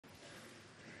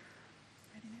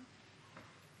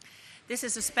This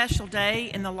is a special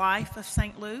day in the life of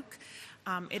St. Luke.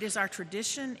 It is our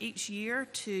tradition each year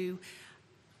to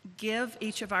give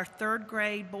each of our third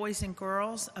grade boys and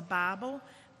girls a Bible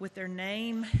with their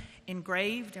name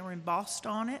engraved or embossed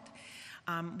on it.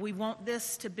 We want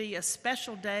this to be a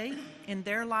special day in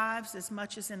their lives as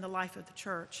much as in the life of the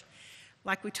church.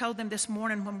 Like we told them this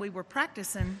morning when we were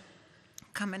practicing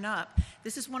coming up,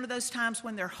 this is one of those times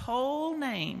when their whole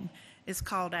name is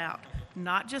called out,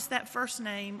 not just that first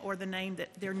name or the name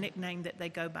that their nickname that they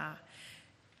go by.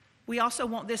 We also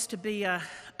want this to be a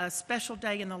special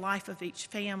day in the life of each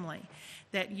family,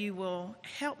 that you will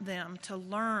help them to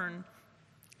learn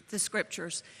the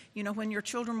scriptures. You know, when your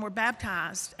children were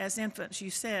baptized as infants,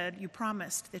 you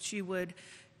promised that you would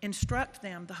instruct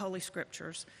them the Holy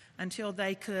Scriptures until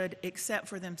they could accept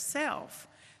for themselves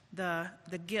the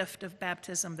gift of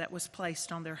baptism that was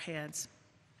placed on their heads.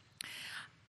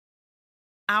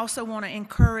 I also want to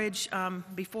encourage,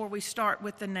 before we start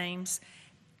with the names,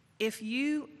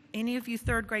 any of you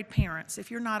third grade parents,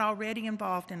 if you're not already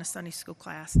involved in a Sunday school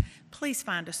class, please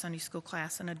find a Sunday school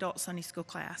class, an adult Sunday school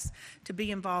class to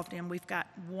be involved in. We've got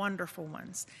wonderful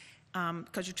ones.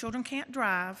 Because your children can't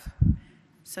drive,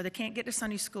 so they can't get to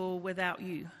Sunday school without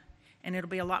you. And it'll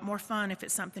be a lot more fun if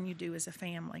it's something you do as a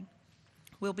family.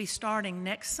 We'll be starting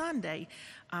next Sunday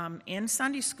in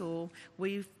Sunday school.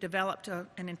 We've developed an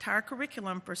entire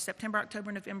curriculum for September,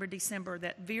 October, November, December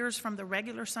that veers from the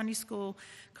regular Sunday school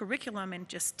curriculum and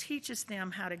just teaches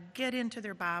them how to get into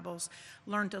their Bibles,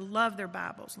 learn to love their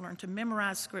Bibles, learn to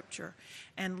memorize Scripture,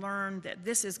 and learn that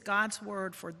this is God's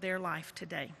Word for their life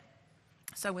today.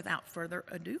 So without further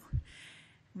ado,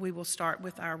 we will start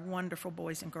with our wonderful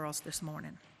boys and girls this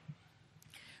morning.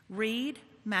 Reed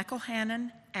McElhannon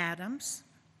Adams.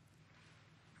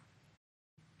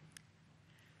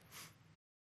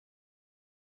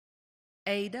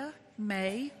 Ada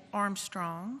Mae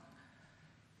Armstrong.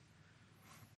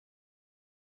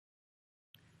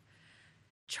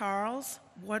 Charles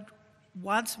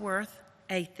Wadsworth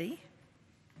Athey.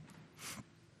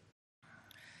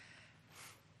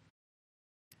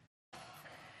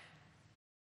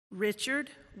 Richard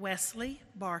Wesley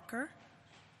Barker.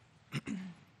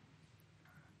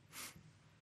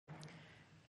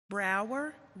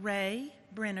 Brower Ray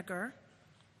Brinegar.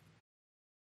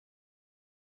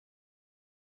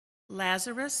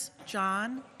 Lazarus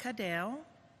John Cadell.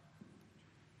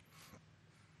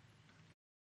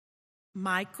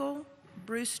 Michael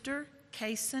Brewster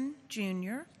Cason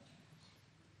Jr.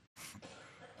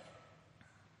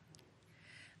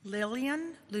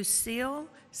 Lillian Lucille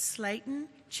Slayton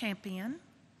Champion.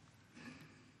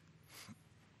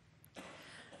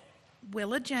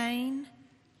 Willa Jane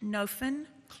Nofin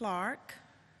Clark.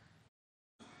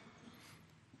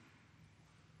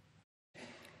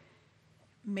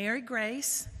 Mary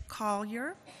Grace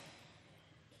Collier.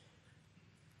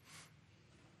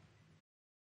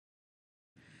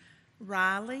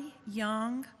 Riley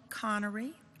Young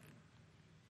Connery.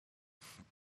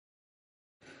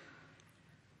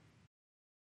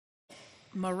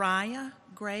 Mariah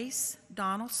Grace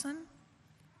Donaldson.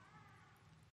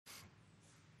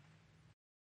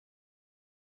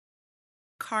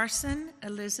 Carson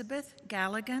Elizabeth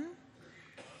Galligan.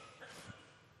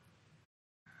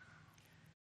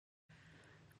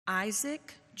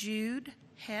 Isaac Jude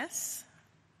Hess.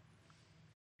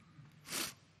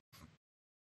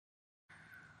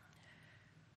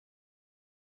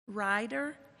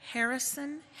 Ryder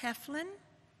Harrison Heflin.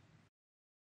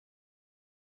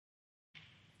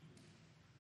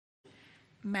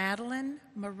 Madeline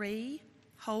Marie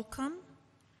Holcomb.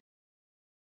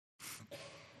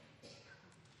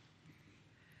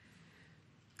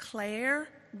 Claire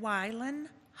Wylan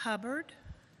Hubbard.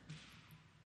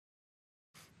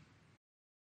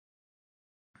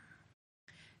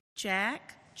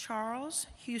 Jack Charles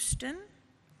Houston.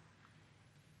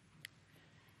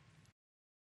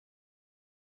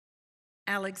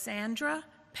 Alexandra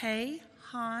Pei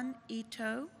Han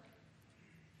Ito.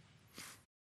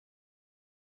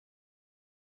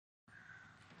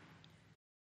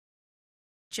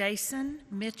 Jason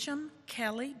Mitchum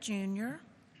Kelly Jr.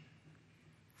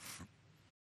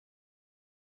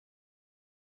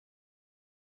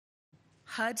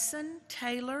 Hudson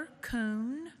Taylor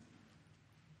Kuhn.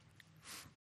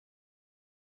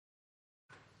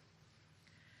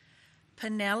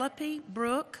 Penelope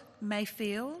Brooke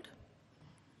Mayfield.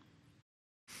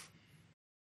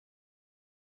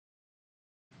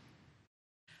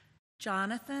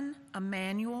 Jonathan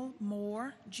Emmanuel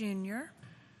Moore Jr.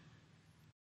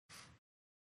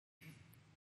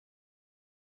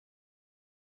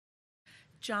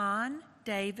 John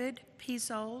David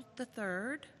Pizzold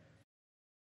III.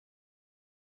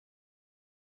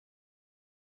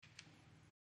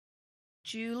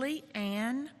 Julie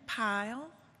Ann Pyle,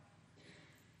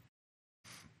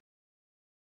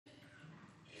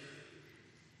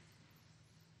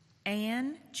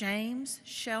 Ann James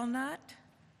Shellnut,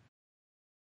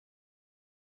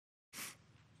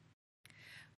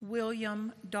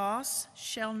 William Doss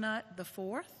Shellnut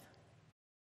IV,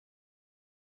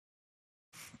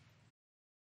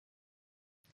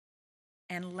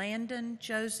 and Landon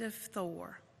Joseph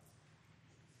Thor.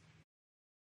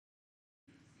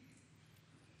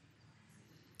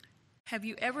 Have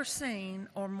you ever seen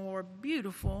a more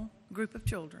beautiful group of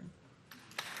children?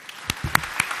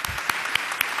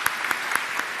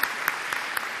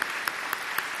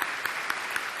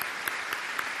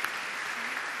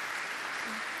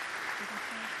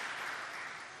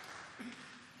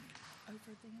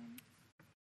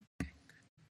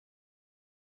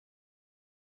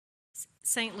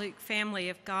 St. Luke family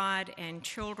of God and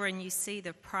children, you see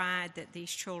the pride that these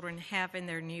children have in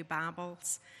their new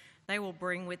Bibles. They will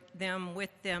bring with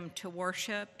them to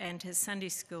worship and to Sunday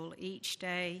school each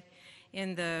day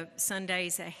in the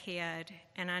Sundays ahead.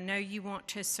 And I know you want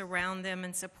to surround them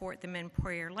and support them in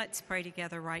prayer. Let's pray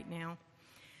together right now.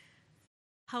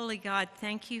 Holy God,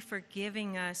 thank you for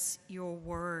giving us your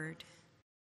word.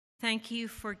 Thank you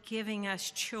for giving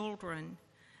us children,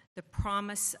 the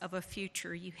promise of a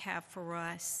future you have for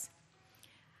us.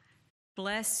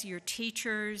 Bless your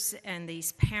teachers and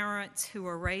these parents who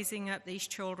are raising up these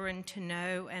children to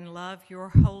know and love your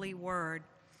holy word,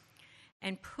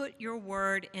 and put your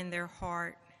word in their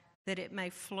heart that it may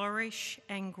flourish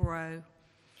and grow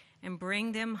and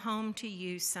bring them home to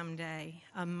you someday,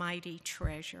 a mighty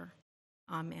treasure.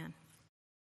 Amen.